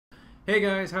Hey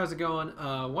guys, how's it going?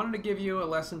 Wanted to give you a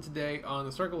lesson today on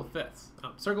the circle of fifths.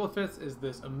 Circle of fifths is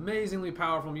this amazingly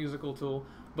powerful musical tool,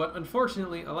 but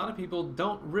unfortunately a lot of people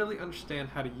don't really understand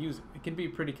how to use it. It can be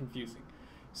pretty confusing.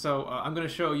 So I'm going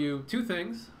to show you two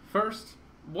things. First,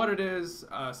 what it is,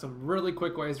 some really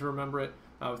quick ways to remember it.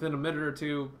 Within a minute or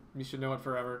two, you should know it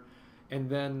forever. And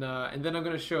then I'm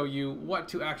going to show you what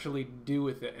to actually do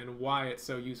with it and why it's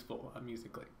so useful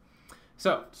musically.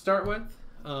 So to start with,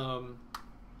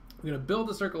 we're going to build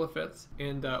a circle of fifths,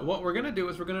 and what we're going to do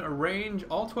is we're going to arrange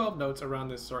all 12 notes around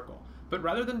this circle. But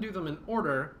rather than do them in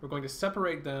order, we're going to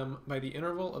separate them by the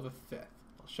interval of a fifth.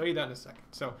 I'll show you that in a second.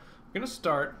 So we're going to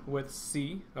start with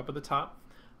C up at the top.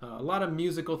 A lot of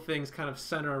musical things kind of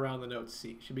center around the note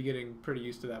C. Should be getting pretty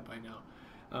used to that by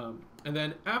now. And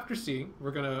then after C, we're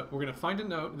gonna find a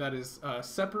note that is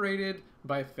separated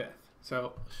by a fifth.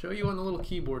 So I'll show you on the little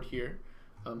keyboard here.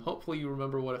 Hopefully you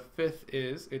remember what a fifth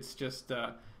is. It's just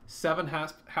 7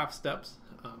 half steps.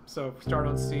 So if we start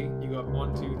on C, you go up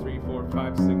 1, 2, 3, 4,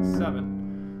 5, 6, 7.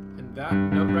 And that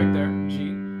note right there, G,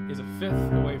 is a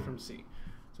fifth away from C.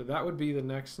 So that would be the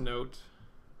next note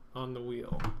on the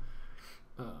wheel.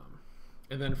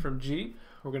 And then from G,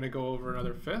 we're going to go over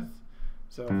another fifth.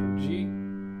 So from G,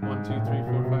 1, 2, 3,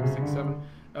 4, 5, 6, 7.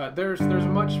 There's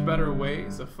much better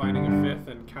ways of finding a fifth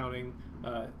and counting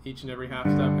each and every half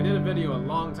step. I did a video a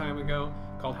long time ago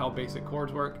called How Basic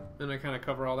Chords Work, and I kind of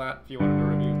cover all that if you wanted to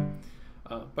review.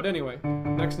 But anyway,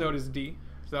 next note is D,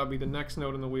 so that would be the next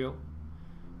note on the wheel.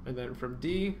 And then from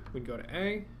D, we'd go to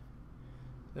A,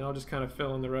 and I'll just kind of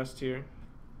fill in the rest here.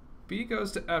 B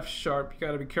goes to F sharp. You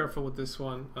got to be careful with this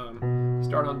one. You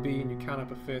start on B and you count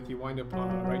up a fifth, you wind up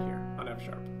right here on F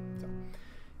sharp. So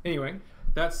anyway,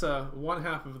 that's one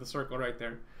half of the circle right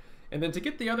there. And then to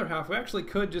get the other half, we actually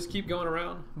could just keep going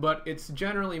around, but it's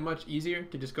generally much easier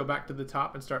to just go back to the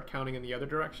top and start counting in the other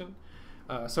direction.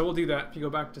 So we'll do that. If you go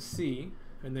back to C,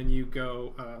 and then you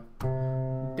go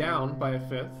down by a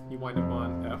fifth, you wind up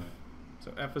on F.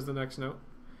 So F is the next note.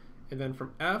 And then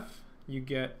from F, you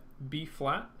get B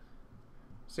flat.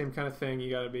 Same kind of thing,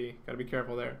 you gotta be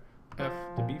careful there. F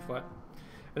to B flat.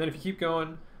 And then if you keep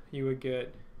going, you would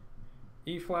get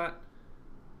E flat,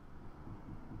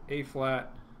 A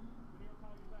flat,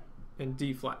 and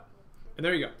D flat. And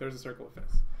there you go, there's a circle of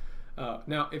fifths.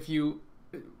 Now, if you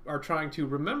are trying to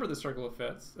remember the circle of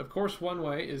fifths, of course one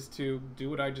way is to do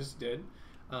what I just did.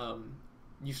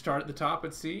 You start at the top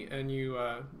at C and you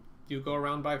go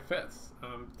around by fifths.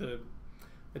 The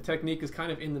technique is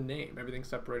kind of in the name, everything's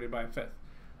separated by a fifth.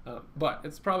 But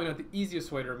it's probably not the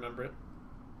easiest way to remember it.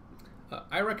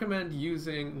 I recommend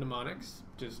using mnemonics,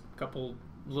 just a couple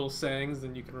little sayings,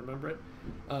 and you can remember it.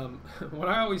 What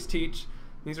I always teach,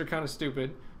 these are kind of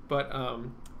stupid, but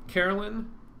Carolyn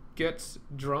gets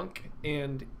drunk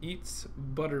and eats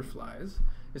butterflies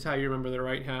is how you remember the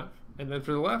right half. And then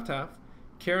for the left half,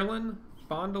 Carolyn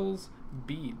fondles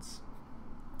beads.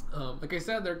 Like I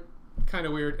said, they're kind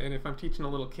of weird, and if I'm teaching a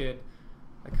little kid,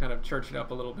 I kind of church it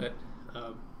up a little bit.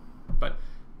 But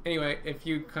anyway, if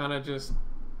you kind of just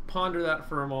ponder that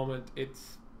for a moment,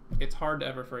 it's hard to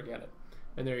ever forget it.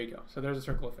 And there you go. So there's a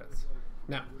circle of fifths.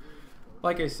 Now,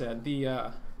 like I said,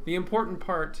 the important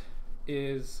part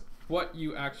is what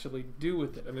you actually do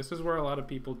with it. And this is where a lot of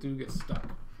people do get stuck.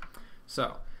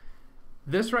 So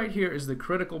this right here is the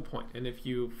critical point. And if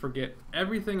you forget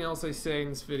everything else I say in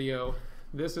this video,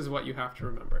 this is what you have to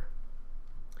remember.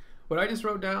 What I just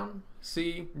wrote down,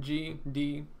 C, G,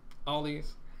 D, all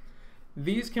these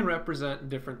can represent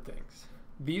different things.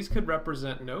 These could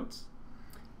represent notes,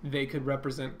 they could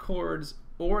represent chords,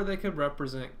 or they could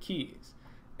represent keys.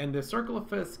 And the circle of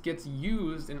fifths gets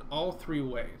used in all three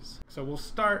ways. So we'll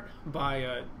start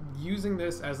by using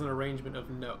this as an arrangement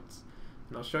of notes.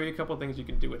 And I'll show you a couple things you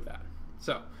can do with that.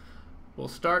 So we'll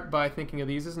start by thinking of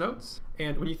these as notes.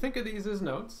 And when you think of these as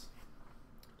notes,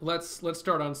 let's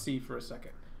start on C for a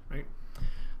second, right?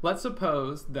 Let's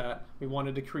suppose that we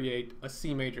wanted to create a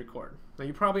C major chord. Now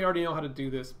you probably already know how to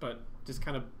do this, but just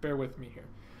kind of bear with me here.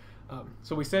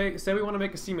 So we say we want to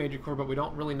make a C major chord, but we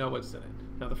don't really know what's in it.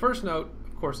 Now the first note,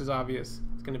 of course, is obvious.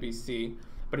 It's going to be C,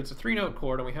 but it's a 3-note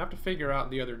chord, and we have to figure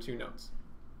out the other 2 notes.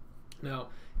 Now,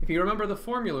 if you remember the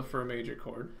formula for a major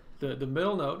chord, the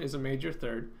middle note is a major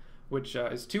third, which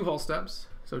is 2 whole steps.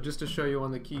 So just to show you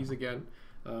on the keys again,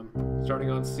 starting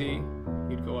on C,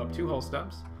 you'd go up 2 whole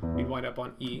steps, you'd wind up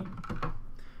on E.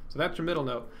 So that's your middle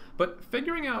note. But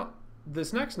figuring out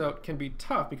this next note can be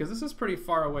tough because this is pretty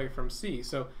far away from C,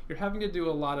 so you're having to do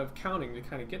a lot of counting to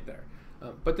kind of get there.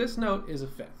 But this note is a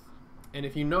fifth. And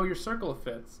if you know your circle of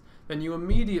fifths, then you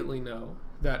immediately know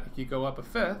that if you go up a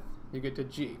fifth, you get to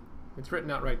G. It's written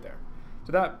out right there.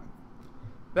 So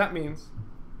that means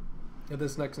And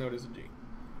this next note is a G.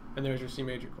 And there's your C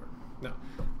major chord. Now,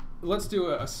 let's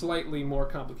do a slightly more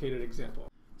complicated example.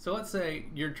 So let's say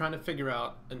you're trying to figure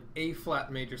out an A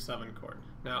flat major 7 chord.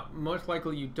 Now, most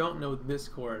likely you don't know this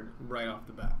chord right off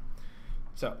the bat.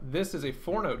 So this is a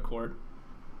 4-note chord.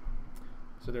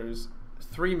 So there's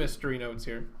 3 mystery notes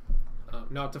here.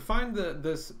 Now to find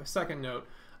this second note,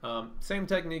 same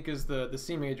technique as the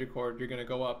C major chord. You're going to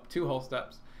go up 2 whole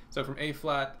steps. So from A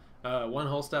flat, 1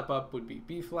 whole step up would be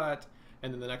B flat,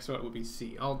 and then the next note would be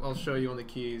C. I'll show you on the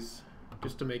keys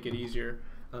just to make it easier.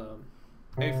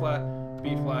 A flat,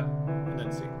 B flat, and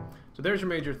then C. So there's your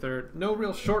major third. No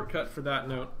real shortcut for that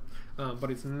note,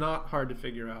 but it's not hard to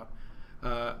figure out.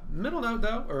 Middle note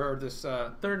though, or this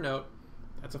third note,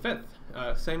 that's a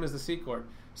 5th, same as the C chord.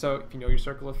 So if you know your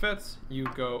circle of 5ths, you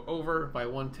go over by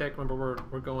 1 tick. Remember,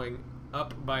 we're going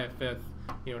up by a 5th,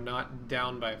 not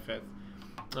down by a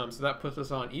 5th. So that puts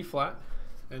us on E flat,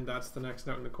 and that's the next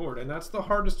note in the chord. And that's the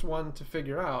hardest one to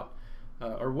figure out,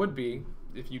 or would be,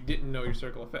 if you didn't know your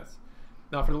circle of 5ths.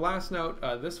 Now for the last note,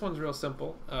 this one's real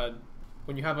simple.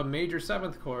 When you have a major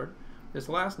 7th chord, this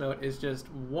last note is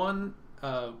just one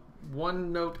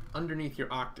note underneath your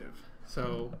octave.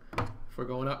 So if we're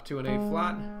going up to an A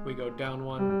flat, we go down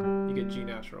 1, you get G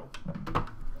natural.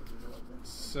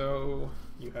 So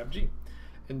you have G.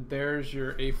 And there's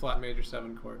your A flat major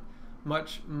 7 chord.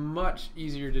 Much, much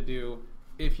easier to do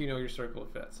if you know your circle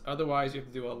of 5ths. Otherwise, you have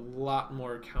to do a lot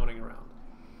more counting around.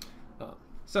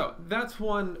 So that's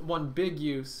one big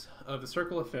use of the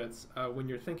circle of 5ths when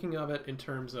you're thinking of it in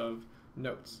terms of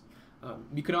notes.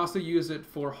 You could also use it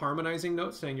for harmonizing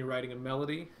notes, saying you're writing a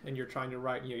melody and you're trying to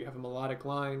write, you have a melodic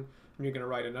line and you're going to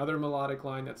write another melodic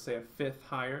line that's, say, a 5th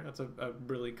higher. That's a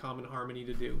really common harmony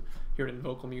to do. Hear it in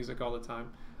vocal music all the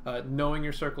time. Knowing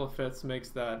your circle of 5ths makes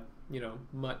that,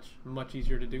 much, much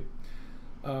easier to do.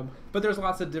 But there's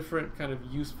lots of different kind of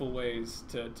useful ways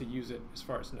to use it as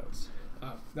far as notes.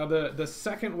 Now the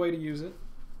second way to use it,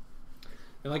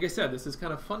 and like I said, this is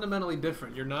kind of fundamentally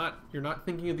different. You're not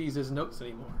thinking of these as notes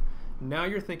anymore. Now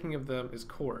you're thinking of them as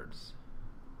chords.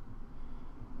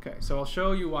 Okay, so I'll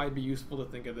show you why it'd be useful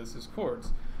to think of this as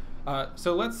chords.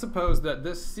 So let's suppose that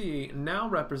this C now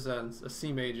represents a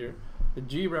C major, the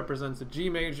G represents a G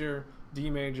major,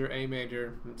 D major, A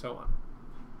major, and so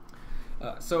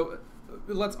on. So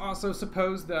let's also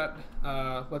suppose that,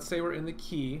 let's say we're in the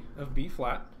key of B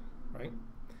flat, right?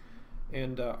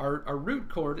 And our root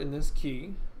chord in this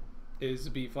key is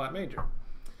B flat major.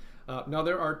 Now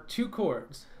there are 2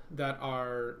 chords that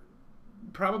are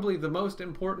probably the most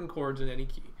important chords in any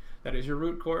key. That is your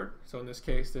root chord, so in this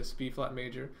case this B flat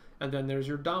major, and then there's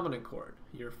your dominant chord,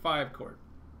 your 5 chord.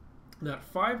 That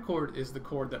 5 chord is the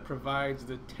chord that provides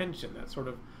the tension, that sort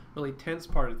of really tense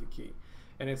part of the key.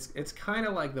 And it's kind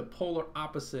of like the polar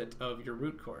opposite of your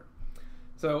root chord.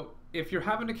 So if you're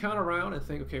having to count around and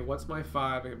think, okay, what's my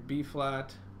 5? I have B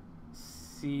flat,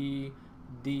 C,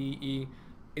 D, E.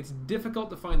 It's difficult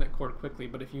to find that chord quickly,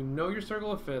 but if you know your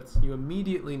circle of 5ths, you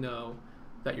immediately know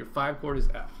that your 5 chord is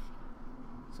F.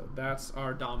 So that's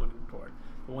our dominant chord,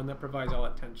 the one that provides all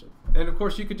that tension. And of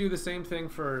course, you could do the same thing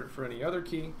for any other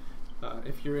key.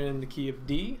 If you're in the key of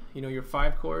D, your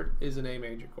 5 chord is an A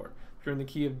major chord. If you're in the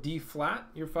key of D flat,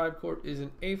 your 5 chord is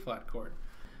an A flat chord.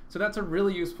 So that's a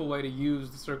really useful way to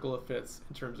use the circle of 5ths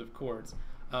in terms of chords.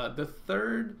 The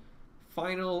third,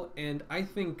 final, and I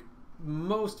think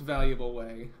most valuable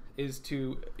way is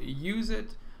to use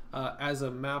it as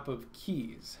a map of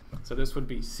keys. So this would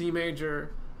be C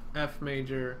major, F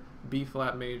major, B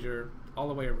flat major, all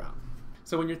the way around.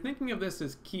 So when you're thinking of this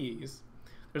as keys,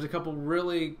 there's a couple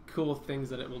really cool things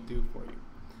that it will do for you.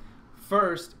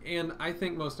 First, and I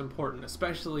think most important,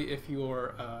 especially if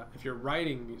you're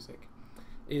writing music,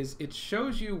 is it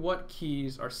shows you what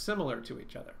keys are similar to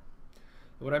each other.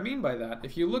 What I mean by that,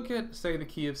 if you look at, say, the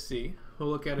key of C, we'll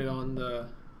look at it on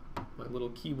my little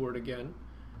keyboard again.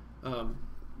 The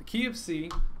key of C,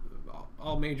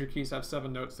 all major keys have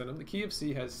 7 notes in them. The key of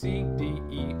C has C, D,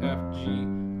 E, F, G,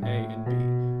 A, and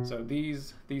B. So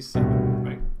these 7,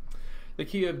 right? The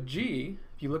key of G,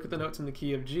 if you look at the notes in the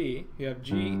key of G, you have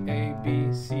G, A,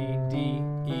 B, C, D,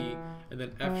 E, and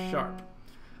then F sharp.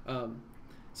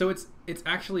 So it's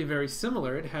actually very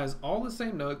similar. It has all the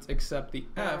same notes except the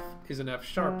F is an F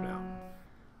sharp now.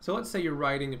 So let's say you're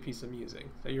writing a piece of music,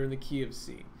 so you're in the key of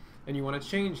C, and you want to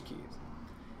change keys.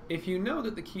 If you know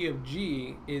that the key of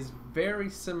G is very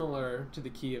similar to the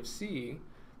key of C,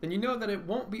 then you know that it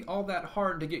won't be all that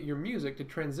hard to get your music to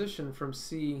transition from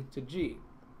C to G.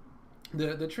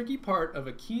 The tricky part of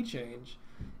a key change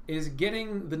is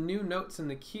getting the new notes in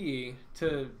the key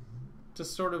to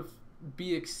sort of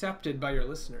be accepted by your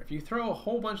listener. If you throw a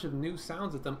whole bunch of new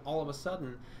sounds at them all of a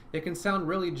sudden, it can sound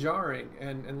really jarring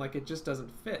and like it just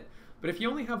doesn't fit. But if you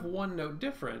only have one note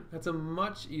different, that's a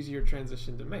much easier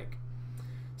transition to make.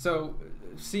 So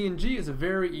C and G is a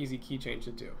very easy key change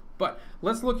to do. But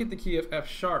let's look at the key of F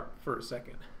sharp for a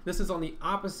second. This is on the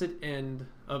opposite end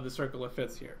of the circle of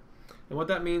fifths here. And what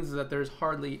that means is that there's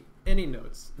hardly any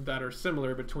notes that are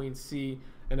similar between C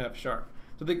and F sharp.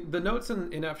 So the notes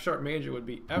in F sharp major would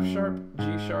be F sharp, G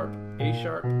sharp, A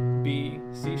sharp, B,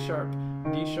 C sharp,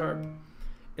 D sharp.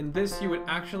 And this you would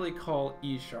actually call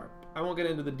E sharp. I won't get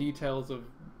into the details of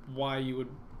why you would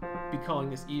be calling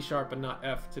this E sharp and not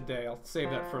F today. I'll save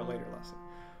that for a later lesson.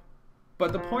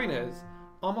 But the point is,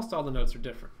 almost all the notes are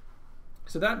different.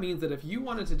 So that means that if you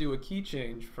wanted to do a key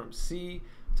change from C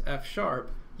to F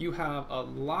sharp, you have a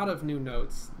lot of new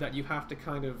notes that you have to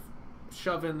kind of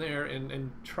shove in there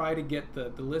and try to get the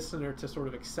listener to sort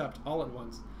of accept all at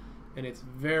once. And it's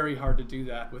very hard to do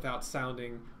that without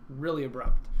sounding really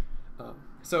abrupt.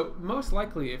 So most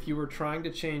likely, if you were trying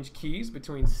to change keys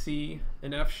between C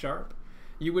and F sharp,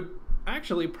 you would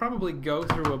actually probably go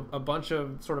through a bunch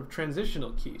of sort of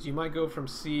transitional keys. You might go from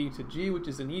C to G, which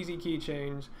is an easy key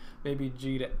change, maybe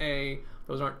G to A.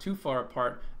 Those aren't too far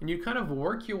apart. And you kind of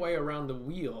work your way around the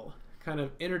wheel, kind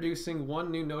of introducing one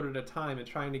new note at a time and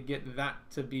trying to get that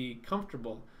to be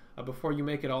comfortable before you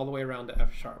make it all the way around to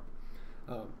F sharp.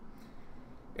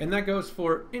 And that goes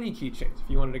for any key change. If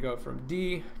you wanted to go from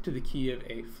D to the key of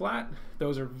A flat,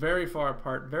 those are very far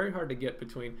apart, very hard to get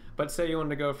between. But say you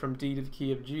wanted to go from D to the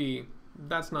key of G,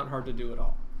 that's not hard to do at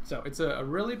all. So it's a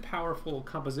really powerful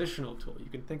compositional tool. You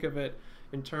can think of it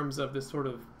in terms of this sort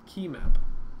of key map.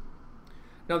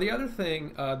 Now the other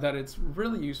thing that it's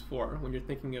really used for when you're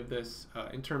thinking of this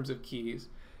in terms of keys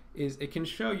is it can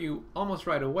show you almost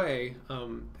right away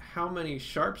how many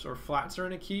sharps or flats are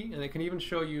in a key, and it can even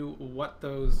show you what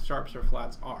those sharps or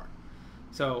flats are.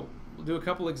 So we'll do a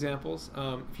couple examples.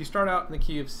 If you start out in the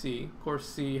key of C, of course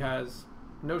C has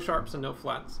no sharps and no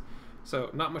flats, so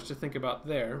not much to think about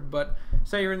there. But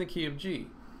say you're in the key of G.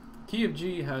 Key of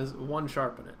G has one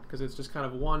sharp in it because it's just kind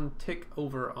of one tick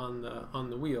over on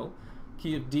the wheel.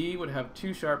 Key of D would have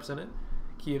two sharps in it.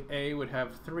 Key of A would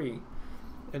have three,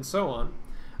 and so on.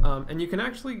 And you can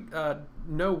actually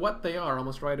know what they are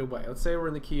almost right away. Let's say we're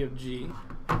in the key of G.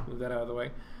 Move that out of the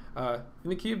way. In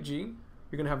the key of G,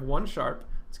 you're going to have one sharp.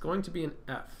 It's going to be an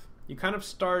F. You kind of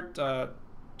start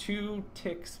two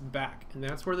ticks back, and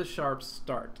that's where the sharps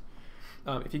start.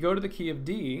 If you go to the key of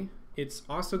D, it's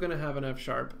also going to have an F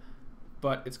sharp,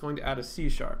 but it's going to add a C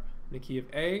sharp. In the key of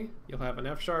A, you'll have an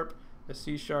F sharp, a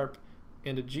C sharp,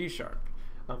 and a G sharp.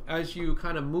 As you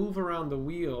kind of move around the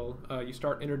wheel, you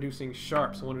start introducing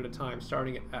sharps one at a time,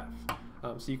 starting at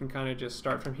F. So you can kind of just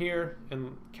start from here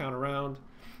and count around,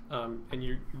 and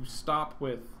you stop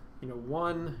with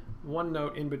one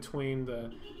note in between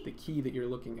the key that you're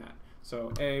looking at.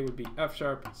 So A would be F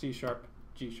sharp, C sharp,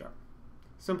 G sharp.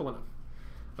 Simple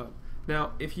enough.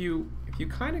 Now, if you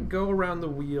kind of go around the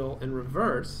wheel in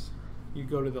reverse, you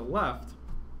go to the left,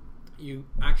 you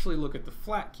actually look at the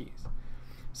flat keys.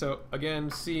 So again,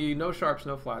 C, no sharps,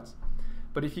 no flats.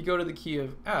 But if you go to the key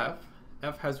of F,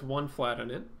 F has one flat in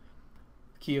it.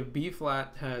 Key of B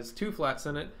flat has two flats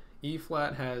in it. E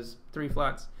flat has three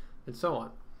flats, and so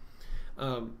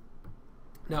on.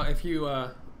 Now, if you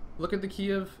look at the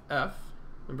key of F,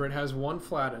 remember it has one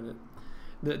flat in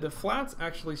it. The flats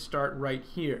actually start right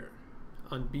here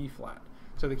on B flat.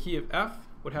 So the key of F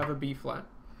would have a B flat.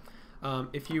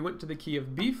 If you went to the key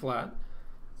of B flat,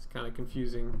 it's kind of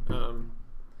confusing.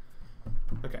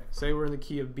 Okay, say we're in the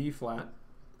key of B flat.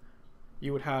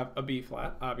 You would have a B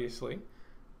flat, obviously,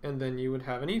 and then you would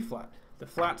have an E flat. The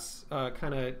flats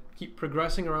kind of keep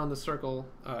progressing around the circle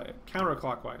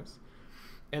counterclockwise,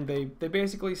 and they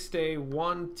basically stay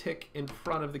one tick in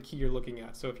front of the key you're looking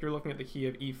at. So if you're looking at the key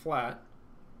of E flat,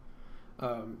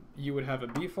 you would have a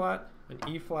B flat, an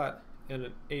E flat, and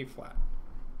an A flat.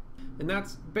 And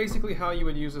that's basically how you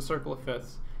would use a circle of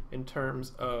fifths in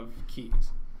terms of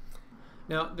keys.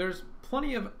 Now, there's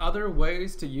plenty of other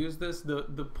ways to use this.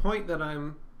 The point that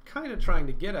I'm kind of trying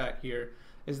to get at here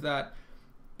is that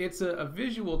it's a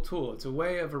visual tool. It's a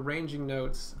way of arranging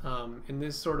notes in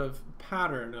this sort of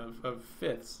pattern of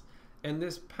fifths. And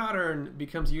this pattern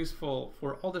becomes useful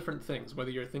for all different things, whether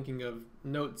you're thinking of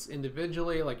notes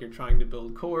individually, like you're trying to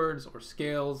build chords or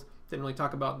scales. Didn't really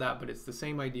talk about that, but it's the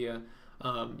same idea.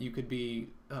 You could be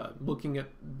looking at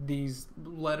these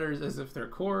letters as if they're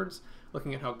chords,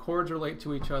 looking at how chords relate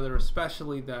to each other,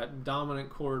 especially that dominant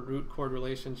chord, root chord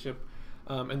relationship.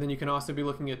 And then you can also be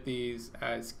looking at these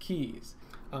as keys.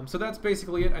 So that's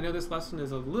basically it. I know this lesson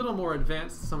is a little more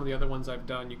advanced than some of the other ones I've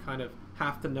done. You kind of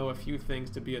have to know a few things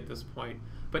to be at this point.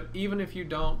 But even if you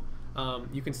don't,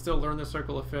 you can still learn the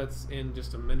circle of fifths in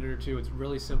just a minute or two. It's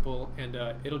really simple, and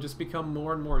it'll just become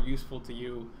more and more useful to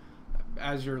you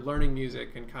as you're learning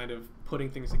music and kind of putting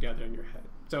things together in your head.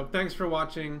 So thanks for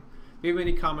watching. If you have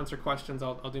any comments or questions,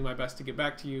 I'll do my best to get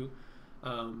back to you.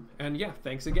 And yeah,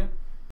 thanks again.